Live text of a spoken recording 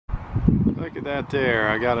Look at that there.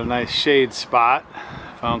 I got a nice shade spot.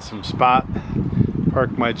 Found some spot.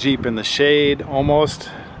 Parked my Jeep in the shade almost.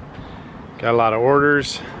 Got a lot of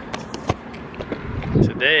orders.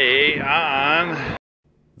 Today on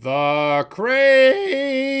The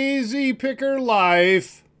Crazy Picker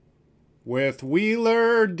Life with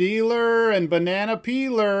Wheeler, Dealer, and Banana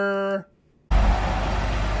Peeler.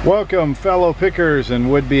 Welcome, fellow pickers and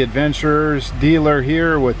would-be adventurers. Dealer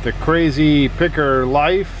here with The Crazy Picker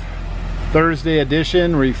Life. Thursday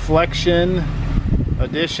edition, reflection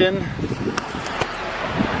edition.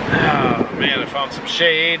 Oh man, I found some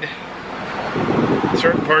shade.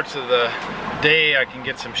 Certain parts of the day I can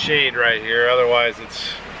get some shade right here. Otherwise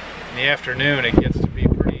it's in the afternoon, it gets to be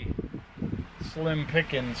pretty slim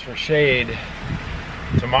pickings for shade.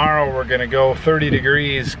 Tomorrow we're gonna go 30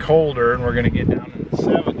 degrees colder and we're gonna get down in the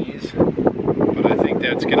 70s. But I think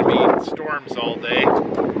that's gonna be storms all day,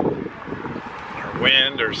 or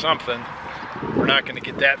wind or something. We're not going to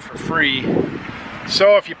get that for free.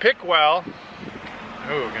 So if you pick well,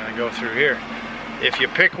 we're going to go through here. If you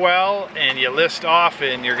pick well and you list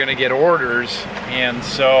often, you're going to get orders. And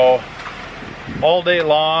so all day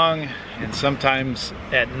long and sometimes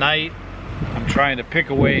at night, I'm trying to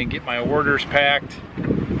pick away and get my orders packed.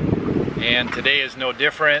 And today is no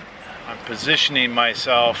different. I'm positioning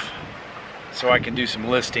myself so I can do some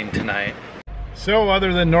listing tonight. So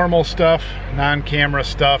other than normal stuff, non-camera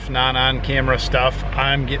stuff, non-on-camera stuff,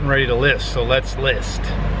 I'm getting ready to list, so let's list.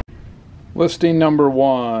 Listing number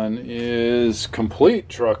one is complete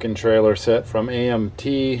truck and trailer set from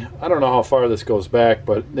AMT. I don't know how far this goes back,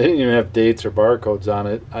 but they didn't even have dates or barcodes on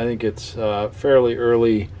it. I think it's fairly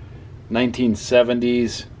early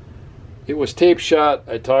 1970s. It was tape shot.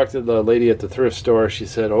 I talked to the lady at the thrift store. She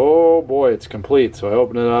said, oh boy, it's complete. So I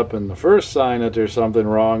opened it up, and the first sign that there's something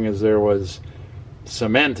wrong is there was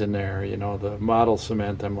cement in there, you know, the model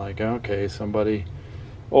cement. I'm like, okay, somebody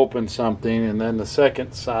opened something. And then the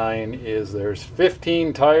second sign is there's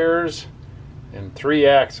 15 tires and 3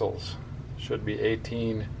 axles. Should be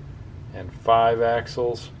 18 and 5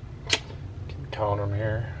 axles. Can count them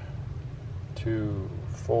here. 2,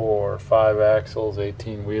 4, 5 axles,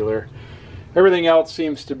 18 wheeler. Everything else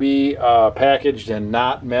seems to be packaged and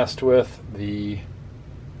not messed with.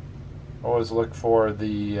 Always look for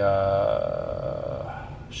the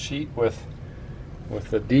sheet with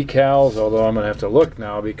the decals, although I'm going to have to look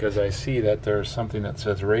now because I see that there's something that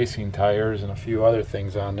says racing tires and a few other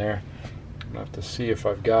things on there. I'm going to have to see if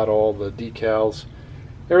I've got all the decals.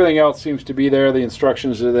 Everything else seems to be there. The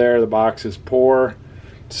instructions are there. The box is poor.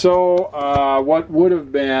 So what would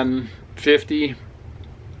have been 50,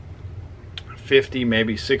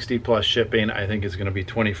 maybe 60 plus shipping, I think is going to be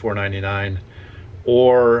 $24.99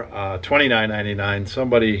 or $29.99.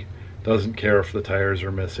 Somebody doesn't care if the tires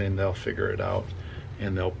are missing. They'll figure it out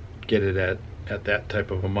and they'll get it at that type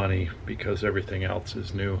of a money because everything else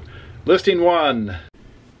is new. Listing one.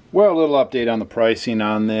 Well, a little update on the pricing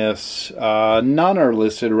on this. None are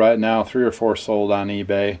listed right now. 3 or 4 sold on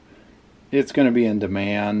eBay. It's going to be in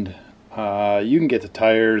demand. You can get the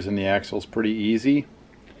tires and the axles pretty easy.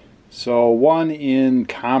 So one in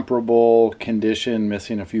comparable condition,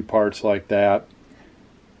 missing a few parts like that,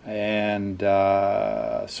 and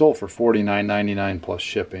sold for $49.99 plus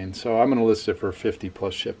shipping. So I'm going to list it for $50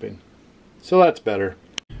 plus shipping. So that's better.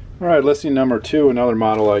 All right, listing number 2, another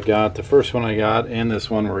model I got. The first one I got and this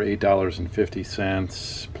one were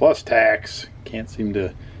 $8.50 plus tax. Can't seem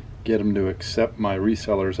to get them to accept my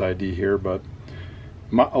reseller's ID here, but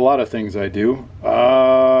a lot of things I do.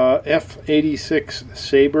 F86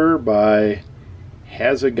 Sabre by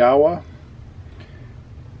Hasegawa.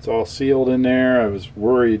 It's all sealed in there. I was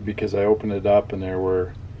worried because I opened it up and there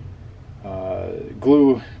were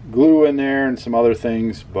glue in there and some other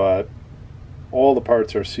things, but all the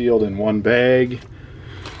parts are sealed in one bag.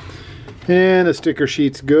 And the sticker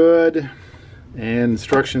sheet's good. And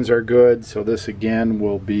instructions are good. So this again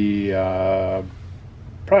will be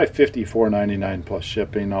probably $54.99 plus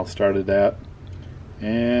shipping. I'll start at that.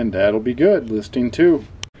 And that'll be good. Listing 2.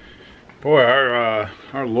 Boy, our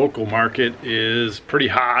local market is pretty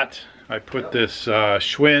hot. I put this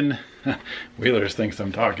Schwinn, Wheelers thinks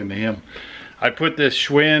I'm talking to him. I put this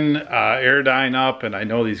Schwinn Airdyne up, and I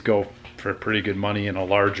know these go for pretty good money in a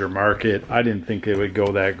larger market. I didn't think they would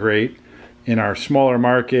go that great. In our smaller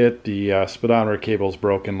market, the speedometer cable's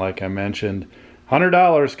broken, like I mentioned.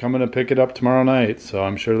 $100, coming to pick it up tomorrow night, so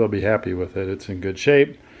I'm sure they'll be happy with it. It's in good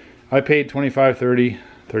shape. I paid $25, $30,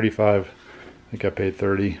 $35. I think I paid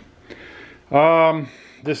 $30.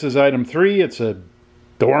 This is item 3. It's a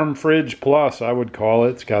dorm fridge plus, I would call it.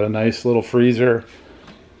 It's got a nice little freezer.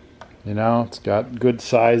 You know, it's got good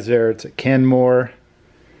size there. It's a Kenmore.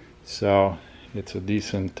 So it's a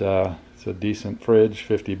decent fridge,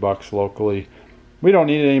 50 bucks locally. We don't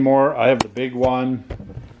need it anymore. I have the big one.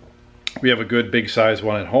 We have a good big size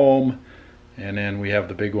one at home, and then we have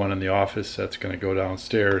the big one in the office that's going to go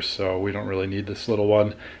downstairs, so we don't really need this little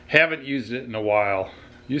one. Haven't used it in a while.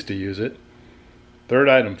 Used to use it. Third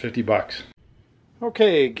item, 50 bucks.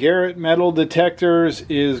 Okay, Garrett metal detectors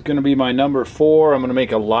is going to be my number 4. I'm going to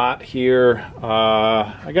make a lot here.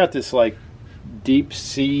 I got this like deep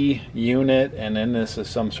sea unit, and then this is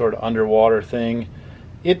some sort of underwater thing.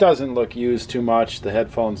 It doesn't look used too much. The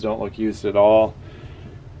headphones don't look used at all.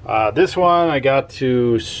 This one I got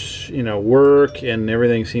to, work, and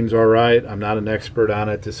everything seems all right. I'm not an expert on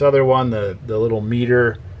it. This other one, the little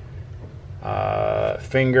meter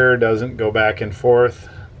finger doesn't go back and forth,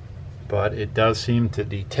 but it does seem to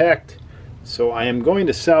detect. So I am going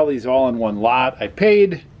to sell these all in one lot. I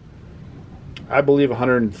paid, I believe,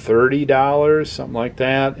 $130, something like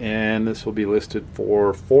that, and this will be listed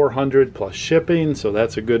for $400 plus shipping, so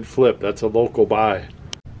that's a good flip. That's a local buy.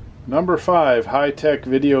 Number 5, high-tech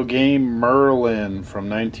video game Merlin from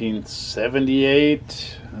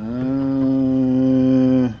 1978.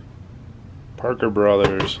 Parker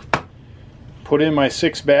Brothers. Put in my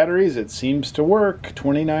 6 batteries. It seems to work.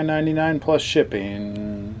 $29.99 plus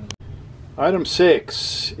shipping. Item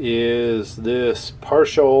 6 is this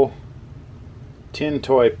partial tin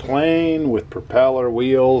toy plane with propeller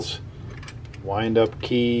wheels, wind-up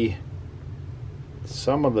key,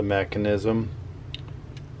 some of the mechanism,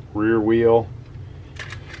 rear wheel.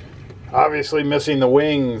 Obviously missing the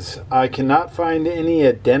wings. I cannot find any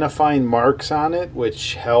identifying marks on it,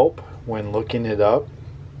 which help when looking it up.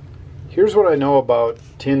 Here's what I know about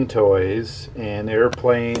tin toys and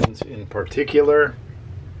airplanes in particular.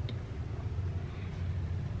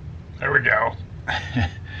 There we go.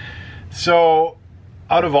 So,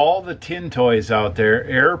 out of all the tin toys out there,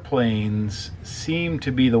 airplanes seem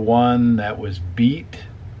to be the one that was beat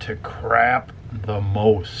to crap the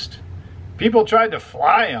most. People tried to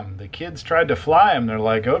fly them. The kids tried to fly them. They're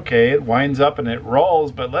like, okay, it winds up and it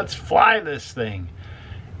rolls, but let's fly this thing.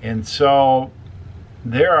 And so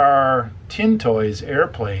there are tin toys,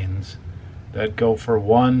 airplanes, that go for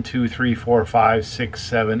 $1,000, $2,000, $3,000, $4,000,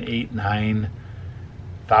 $6,000, $7,000,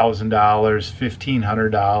 $8,000,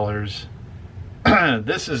 $9,000, $1,500.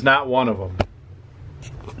 This is not one of them.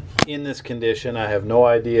 In this condition, I have no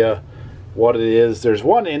idea what it is. There's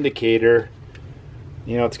one indicator.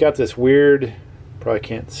 It's got this weird, probably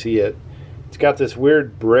can't see it. It's got this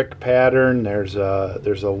weird brick pattern. There's a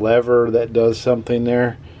lever that does something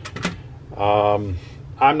there. I'm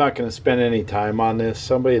not going to spend any time on this.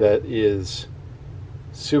 Somebody that is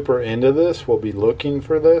super into this will be looking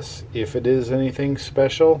for this if it is anything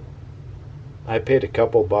special. I paid a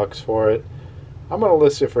couple bucks for it. I'm going to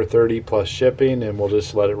list it for $30 plus shipping, and we'll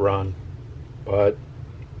just let it run. But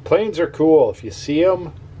planes are cool. If you see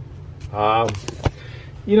them,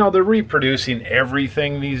 they're reproducing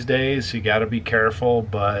everything these days, so you got to be careful.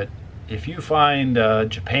 But if you find a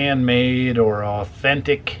Japan-made or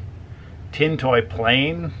authentic tin toy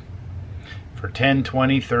plane for 10,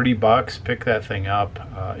 20, 30 bucks, pick that thing up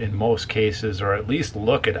in most cases, or at least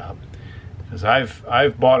look it up. Because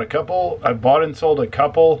I've bought and sold a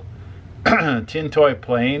couple tin toy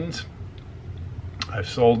planes. I've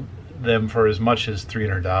sold them for as much as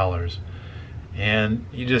 $300, and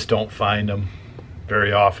you just don't find them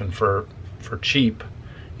very often for cheap.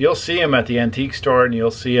 You'll see them at the antique store, and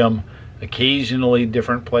you'll see them occasionally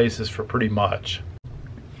different places for pretty much.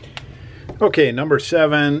 Okay, number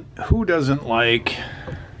 7. Who doesn't like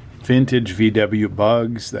vintage VW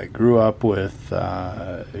bugs that grew up with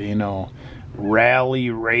rally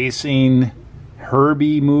racing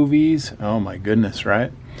Herbie movies? Oh my goodness,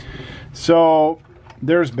 right? So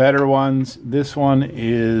there's better ones. This one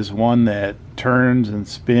is one that turns and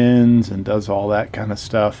spins and does all that kind of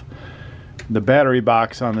stuff. The battery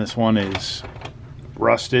box on this one is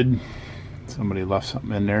rusted. Somebody left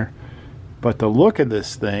something in there. But the look of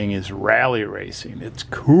this thing is rally racing. It's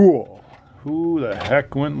cool. Who the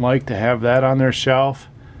heck wouldn't like to have that on their shelf?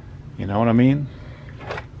 You know what I mean?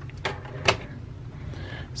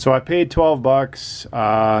 So I paid 12 bucks.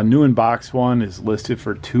 New in box one is listed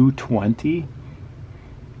for $220.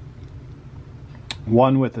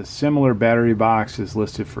 One with a similar battery box is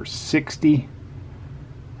listed for $60.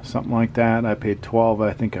 Something like that. I paid 12.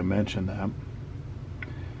 I think I mentioned that.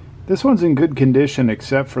 This one's in good condition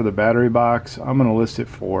except for the battery box. I'm going to list it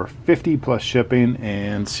for $50 plus shipping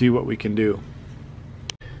and see what we can do.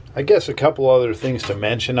 I guess a couple other things to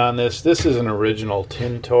mention on this. This is an original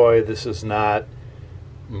tin toy. This is not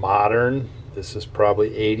modern. This is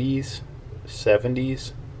probably 80s,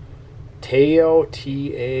 70s. Taiyo,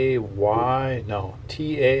 T-A-Y, no,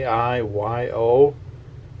 T-A-I-Y-O,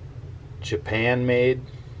 Japan made.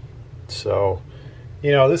 So,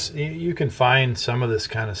 you know, this, you can find some of this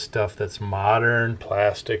kind of stuff that's modern,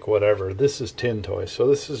 plastic, whatever. This is tin toys, so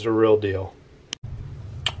this is the real deal.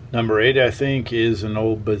 Number 8, I think, is an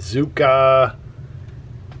old bazooka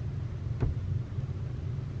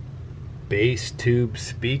bass tube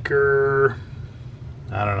speaker.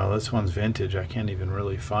 I don't know, this one's vintage. I can't even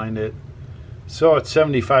really find it. So it's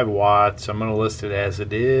 75 watts. I'm going to list it as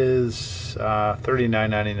it is,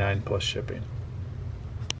 $39.99 plus shipping.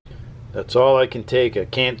 That's all I can take. I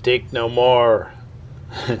can't take no more.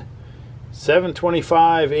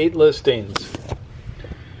 $7.25, 8 listings.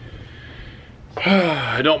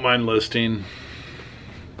 I don't mind listing,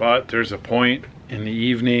 but there's a point in the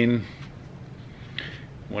evening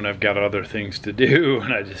when I've got other things to do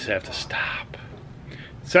and I just have to stop.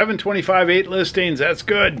 $7.25, 8 listings. That's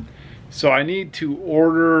good. So I need to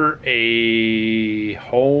order a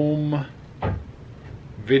home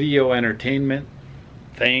video entertainment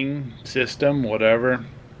thing, system, whatever.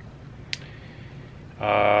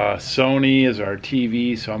 Sony is our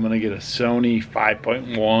TV, so I'm gonna get a Sony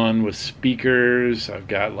 5.1 with speakers. I've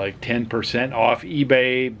got like 10% off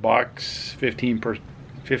eBay, bucks,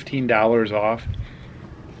 $15 off.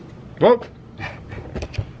 Whoop!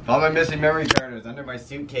 All my missing memory card is under my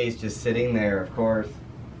suitcase, just sitting there, of course.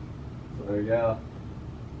 So there you go.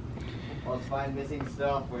 Let's find missing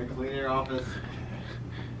stuff. We're cleaning your office.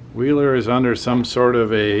 Wheeler is under some sort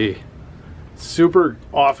of a super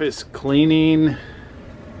office cleaning.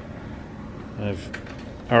 I've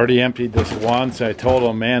already emptied this once. I told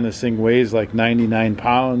him, man, this thing weighs like 99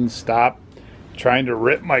 pounds. Stop trying to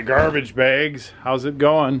rip my garbage bags. How's it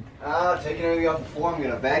going? Taking everything off the floor. I'm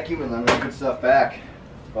gonna vacuum and I'm gonna put stuff back.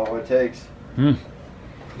 That's about what it takes.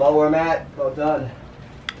 About where I'm at. About done.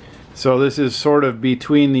 So this is sort of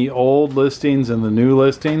between the old listings and the new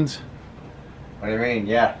listings. What do you mean?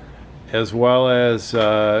 Yeah. As well as,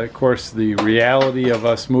 of course, the reality of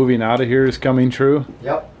us moving out of here is coming true.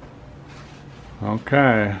 Yep.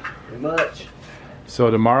 Okay. Pretty much. So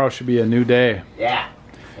tomorrow should be a new day. Yeah.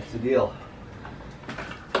 That's the deal.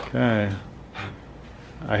 Okay.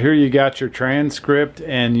 I hear you got your transcript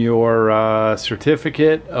and your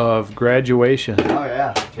certificate of graduation. Oh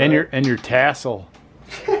yeah. And your tassel.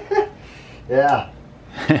 Yeah.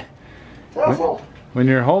 Tassel. When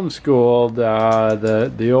you're homeschooled,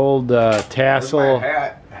 the old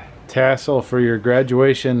tassel for your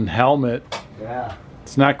graduation helmet. Yeah.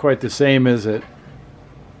 It's not quite the same, is it?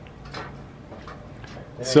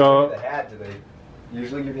 Yeah, so. The hat, do they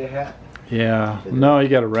usually give you a hat? Yeah. No, you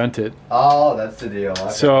got to rent it. Oh, that's the deal.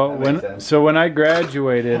 Okay, so when I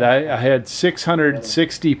graduated, I had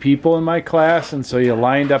 660 people in my class, and so you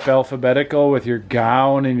lined up alphabetical with your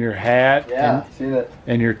gown and your hat. Yeah, seen it.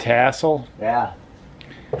 And your tassel. Yeah.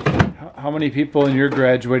 How many people in your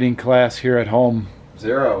graduating class here at home?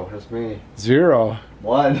 0. That's me. 0.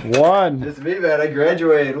 1. 1. It's me, man. I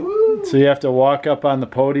graduated. Woo! So you have to walk up on the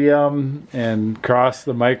podium and cross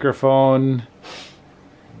the microphone.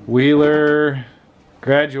 Wheeler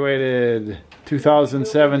graduated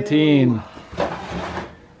 2017.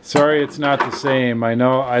 Sorry, it's not the same. I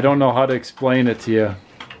know. I don't know how to explain it to you.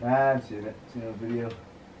 I've seen it. Seen a video.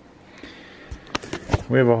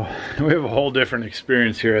 We have a whole different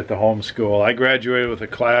experience here at the homeschool. I graduated with a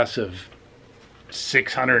class of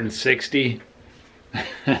 660.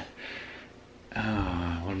 What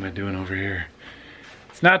am I doing over here?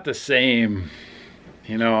 It's not the same.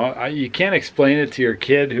 You know, you can't explain it to your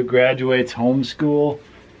kid who graduates homeschool.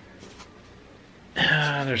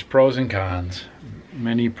 There's pros and cons.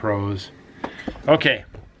 Many pros. Okay.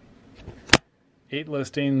 8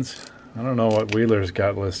 listings. I don't know what Wheeler's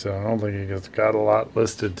got listed. I don't think he's got a lot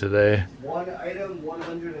listed today. One item,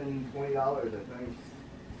 $120, I think.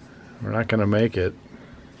 We're not going to make it.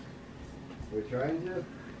 We're trying to?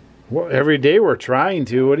 Well, every day we're trying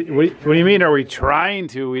to. What do you mean, are we trying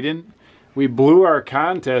to? We blew our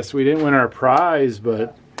contest. We didn't win our prize,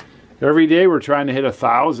 but every day we're trying to hit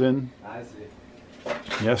 1,000. I see.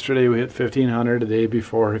 Yesterday we hit 1,500. The day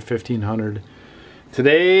before, hit 1,500.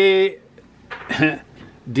 Today,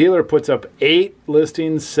 dealer puts up 8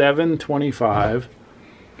 listings, $7.25.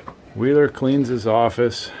 Wheeler cleans his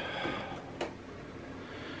office.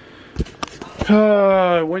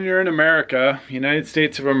 When you're in America, United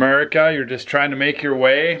States of America, you're just trying to make your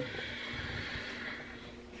way.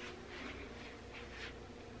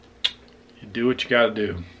 You do what you gotta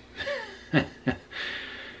do.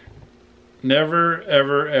 Never,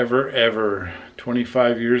 ever, ever, ever,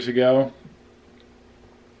 25 years ago.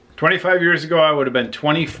 25 years ago, I would have been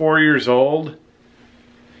 24 years old.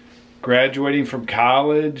 graduating from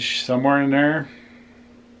college, somewhere in there.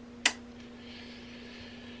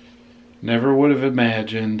 Never would have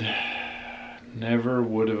imagined. Never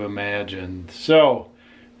would have imagined. So,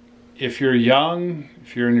 if you're young,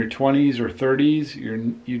 if you're in your 20s or 30s,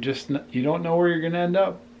 you don't know where you're going to end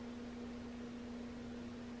up.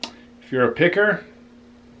 If you're a picker,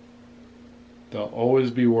 there'll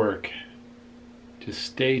always be work. Just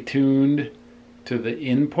stay tuned to the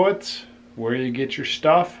inputs, where you get your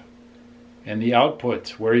stuff, and the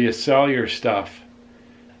outputs, where you sell your stuff.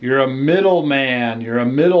 You're a middleman, you're a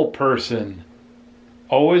middle person.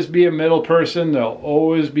 Always be a middle person. There'll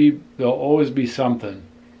always be something.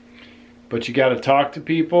 But you got to talk to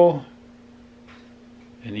people,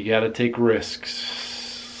 and you got to take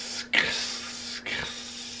risks.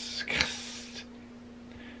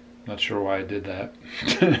 Not sure why I did that.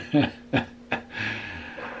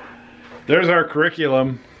 There's our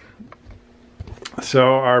curriculum.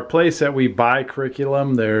 So our place that we buy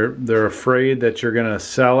curriculum, they're afraid that you're going to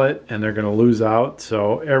sell it and they're going to lose out.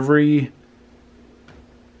 So every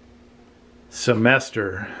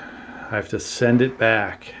semester I have to send it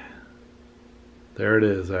back. There it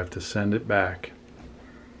is. I have to send it back.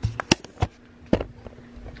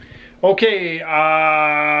 Okay,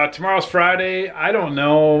 tomorrow's Friday. I don't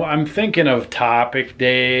know. I'm thinking of topic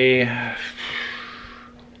day.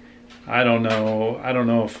 I don't know. I don't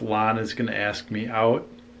know if Lana's going to ask me out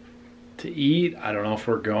to eat. I don't know if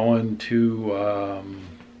we're going to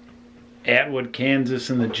Atwood, Kansas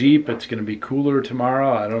in the Jeep. It's going to be cooler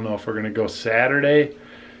tomorrow. I don't know if we're going to go Saturday.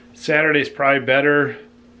 Saturday's probably better.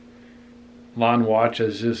 Lon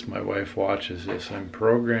watches this. My wife watches this. I'm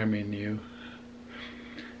programming you.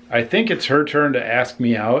 I think it's her turn to ask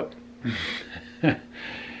me out.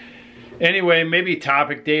 Anyway, maybe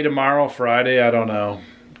topic day tomorrow, Friday. I don't know.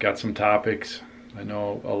 Got some topics. I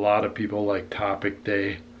know a lot of people like topic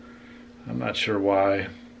day. I'm not sure why.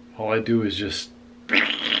 All I do is just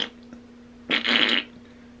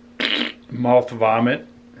mouth vomit.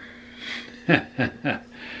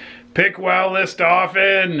 Pick well, list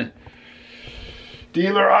often.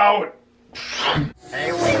 Dealer out.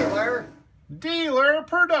 Hey, Wheeler. Dealer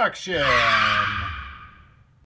production.